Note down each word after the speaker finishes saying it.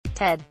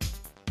Ted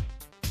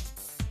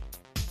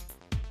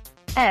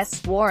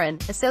S. Warren,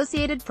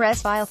 Associated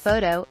Press file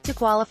photo. To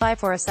qualify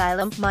for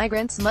asylum,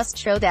 migrants must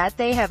show that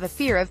they have a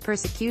fear of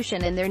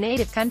persecution in their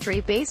native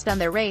country based on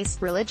their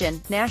race,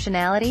 religion,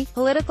 nationality,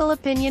 political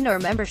opinion or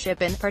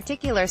membership in a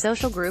particular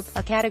social group,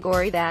 a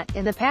category that,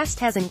 in the past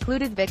has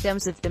included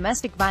victims of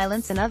domestic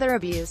violence and other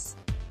abuse.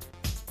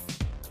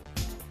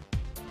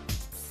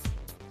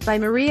 By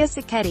Maria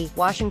Sacchetti,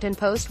 Washington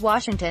Post,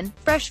 Washington.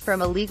 Fresh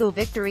from a legal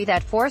victory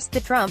that forced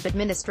the Trump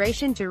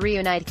administration to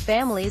reunite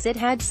families it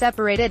had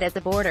separated at the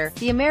border,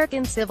 the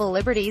American Civil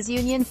Liberties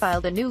Union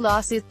filed a new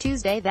lawsuit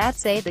Tuesday that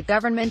say the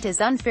government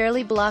is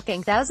unfairly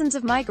blocking thousands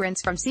of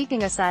migrants from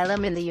seeking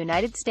asylum in the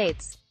United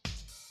States.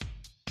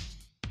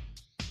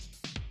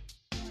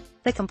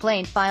 The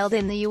complaint, filed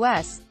in the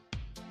U.S.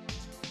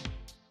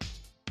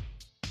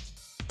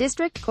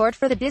 District Court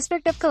for the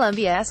District of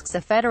Columbia, asks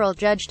a federal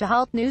judge to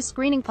halt new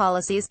screening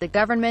policies the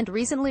government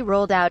recently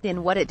rolled out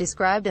in what it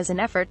described as an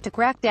effort to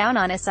crack down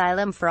on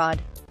asylum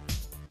fraud.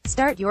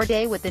 Start your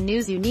day with the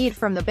news you need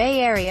from the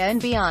Bay Area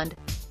and beyond.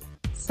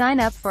 Sign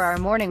up for our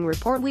Morning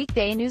Report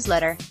weekday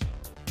newsletter.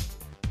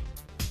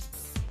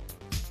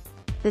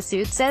 The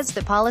suit says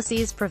the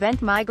policies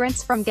prevent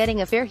migrants from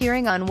getting a fair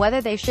hearing on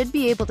whether they should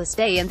be able to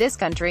stay in this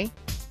country.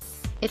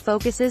 It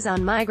focuses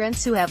on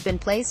migrants who have been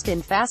placed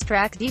in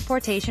fast-track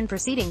deportation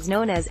proceedings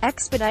known as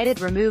expedited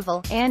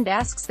removal, and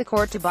asks the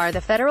court to bar the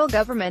federal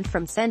government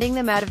from sending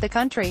them out of the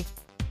country.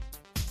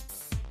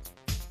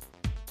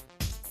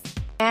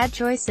 Ad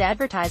choice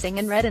advertising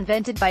and read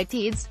invented by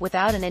Teeds.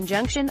 Without an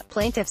injunction,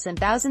 plaintiffs and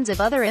thousands of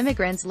other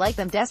immigrants like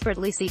them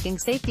desperately seeking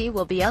safety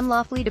will be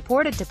unlawfully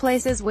deported to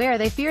places where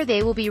they fear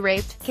they will be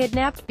raped,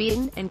 kidnapped,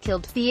 beaten, and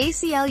killed, the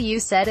ACLU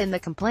said in the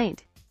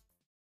complaint.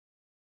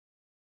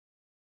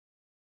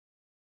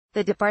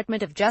 The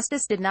Department of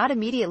Justice did not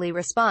immediately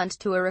respond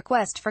to a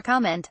request for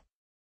comment.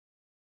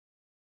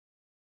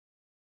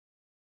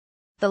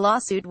 The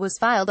lawsuit was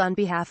filed on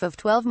behalf of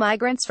 12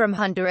 migrants from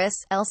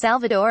Honduras, El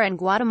Salvador and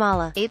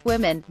Guatemala, 8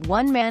 women,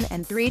 1 man,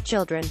 and 3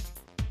 children.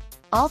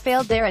 All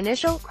failed their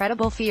initial,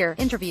 credible fear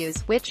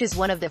interviews, which is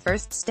one of the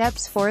first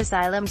steps for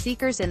asylum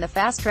seekers in the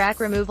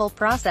fast-track removal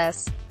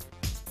process.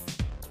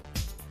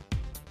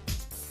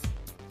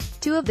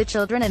 2 of the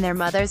children and their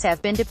mothers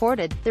have been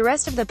deported. The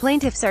rest of the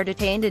plaintiffs are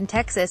detained in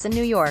Texas and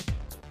New York.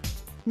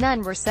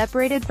 None were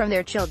separated from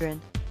their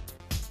children.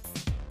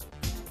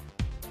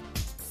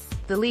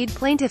 The lead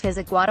plaintiff is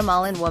a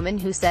Guatemalan woman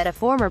who said a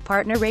former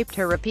partner raped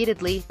her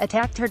repeatedly,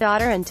 attacked her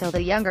daughter until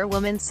the younger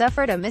woman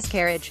suffered a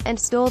miscarriage, and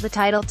stole the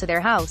title to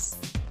their house.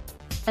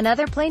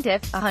 Another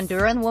plaintiff, a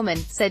Honduran woman,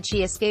 said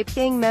she escaped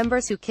gang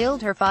members who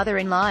killed her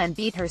father-in-law and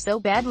beat her so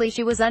badly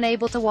she was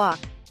unable to walk.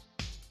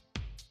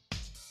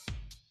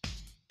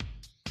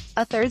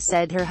 A third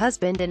said her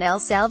husband in El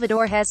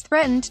Salvador has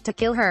threatened to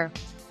kill her.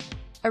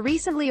 A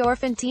recently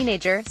orphaned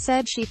teenager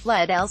said she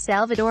fled El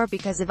Salvador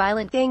because a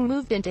violent gang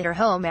moved into her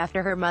home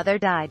after her mother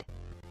died.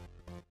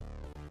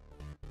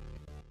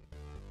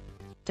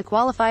 To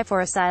qualify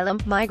for asylum,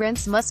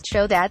 migrants must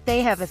show that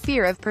they have a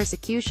fear of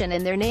persecution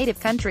in their native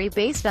country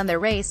based on their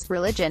race,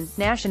 religion,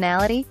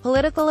 nationality,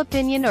 political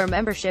opinion or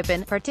membership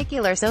in a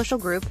particular social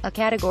group, a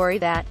category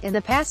that, in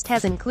the past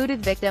has included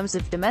victims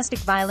of domestic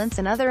violence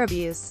and other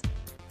abuse.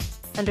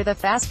 Under the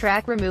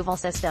fast-track removal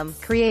system,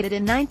 created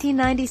in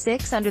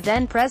 1996 under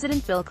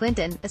then-President Bill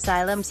Clinton,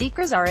 asylum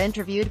seekers are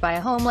interviewed by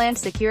a Homeland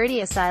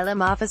Security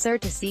asylum officer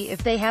to see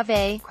if they have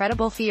a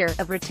credible fear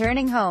of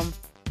returning home.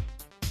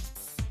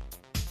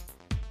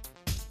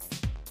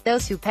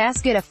 Those who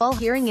pass get a full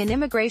hearing in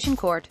immigration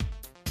court.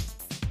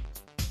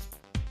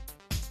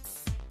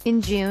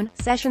 In June,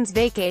 Sessions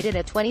vacated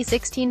a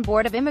 2016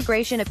 Board of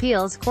Immigration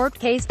Appeals court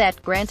case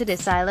that granted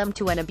asylum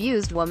to an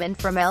abused woman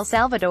from El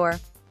Salvador.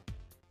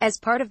 As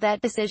part of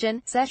that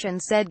decision,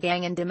 Sessions said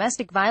gang and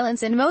domestic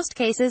violence in most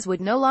cases would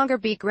no longer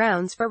be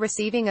grounds for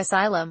receiving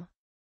asylum.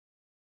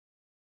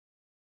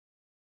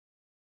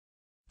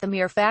 The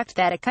mere fact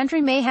that a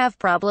country may have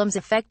problems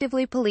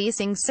effectively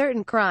policing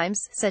certain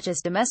crimes, such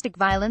as domestic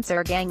violence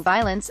or gang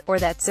violence, or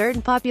that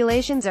certain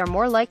populations are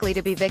more likely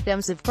to be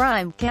victims of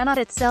crime, cannot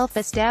itself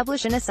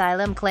establish an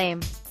asylum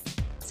claim,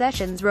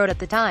 Sessions wrote at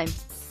the time.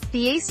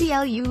 The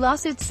ACLU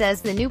lawsuit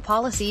says the new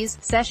policies,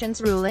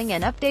 Sessions' ruling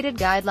and updated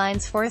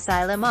guidelines for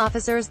asylum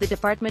officers the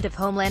Department of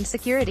Homeland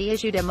Security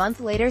issued a month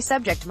later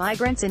subject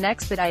migrants in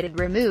expedited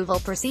removal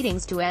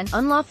proceedings to an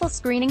unlawful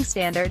screening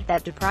standard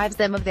that deprives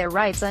them of their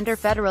rights under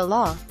federal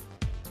law.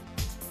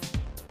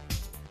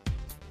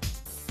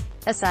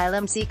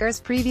 Asylum seekers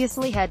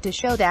previously had to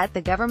show that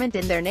the government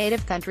in their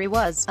native country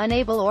was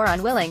unable or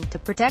unwilling to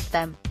protect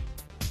them.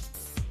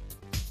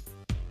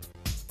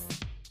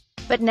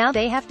 But now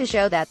they have to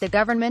show that the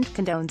government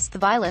condones the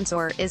violence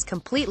or is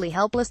completely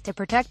helpless to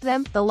protect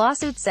them, the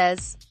lawsuit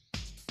says.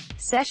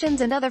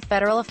 Sessions and other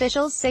federal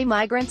officials say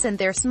migrants and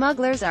their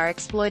smugglers are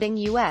exploiting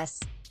U.S.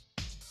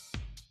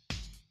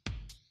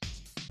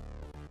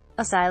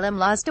 asylum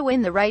laws to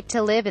win the right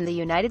to live in the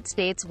United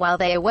States while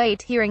they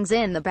await hearings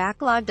in the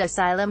backlogged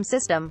asylum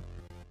system.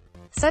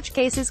 Such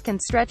cases can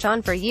stretch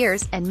on for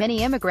years, and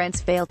many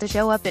immigrants fail to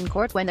show up in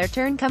court when their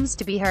turn comes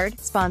to be heard.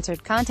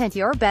 Sponsored content.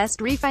 Your best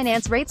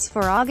refinance rates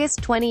for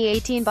August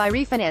 2018. By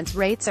refinance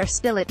rates are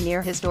still at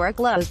near historic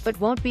lows, but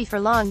won't be for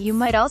long. You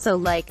might also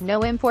like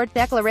no import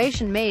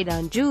declaration made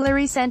on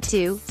jewelry sent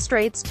to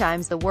Straits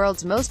Times. The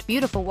world's most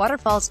beautiful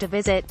waterfalls to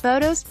visit.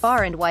 Photos.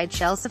 Far and wide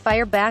shell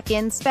sapphire back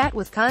in spat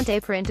with Conte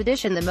print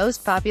edition. The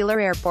most popular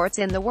airports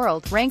in the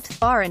world. Ranked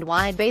far and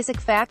wide. Basic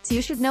facts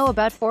you should know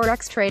about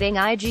forex trading.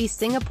 IG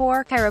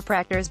Singapore.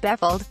 Chiropractors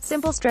baffled.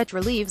 Simple stretch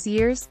relieves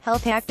years.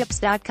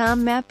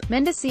 Healthhackups.com map.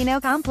 Mendocino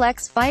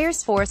complex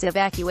fires force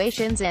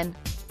evacuations in.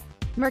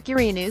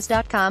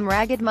 MercuryNews.com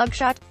ragged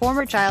mugshot.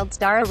 Former child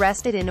star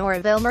arrested in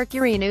Oroville.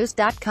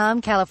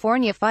 MercuryNews.com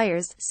California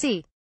fires.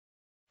 See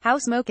how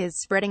smoke is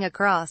spreading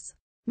across.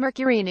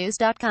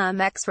 MercuryNews.com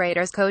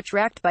ex-Raiders coach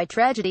racked by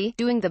tragedy,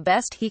 doing the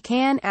best he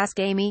can. Ask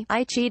Amy.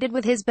 I cheated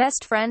with his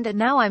best friend and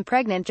now I'm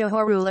pregnant.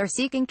 Johor ruler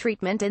seeking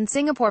treatment in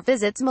Singapore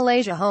visits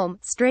Malaysia home.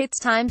 Straits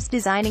Times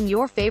designing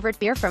your favorite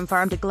beer from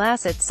farm to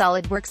glass at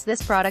SolidWorks.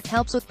 This product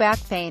helps with back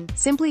pain.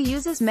 Simply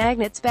uses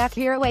magnets. Back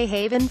hero a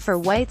haven for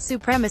white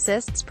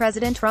supremacists.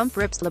 President Trump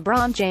rips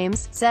LeBron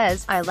James,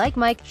 says, I like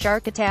Mike.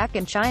 Shark attack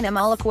in China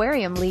Mall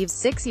aquarium leaves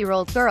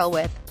 6-year-old girl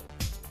with.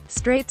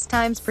 Straits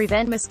Times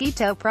prevent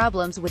mosquito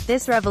problems with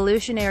this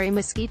revolutionary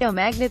mosquito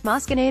magnet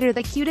mosquinator.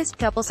 The cutest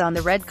couples on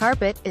the red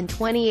carpet in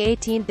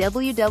 2018.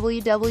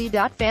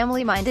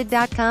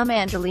 www.familyminded.com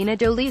Angelina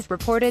Jolie's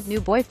reported new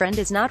boyfriend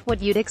is not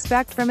what you'd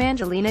expect from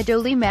Angelina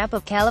Jolie. Map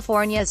of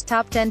California's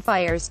top 10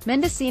 fires.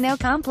 Mendocino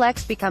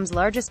complex becomes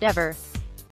largest ever.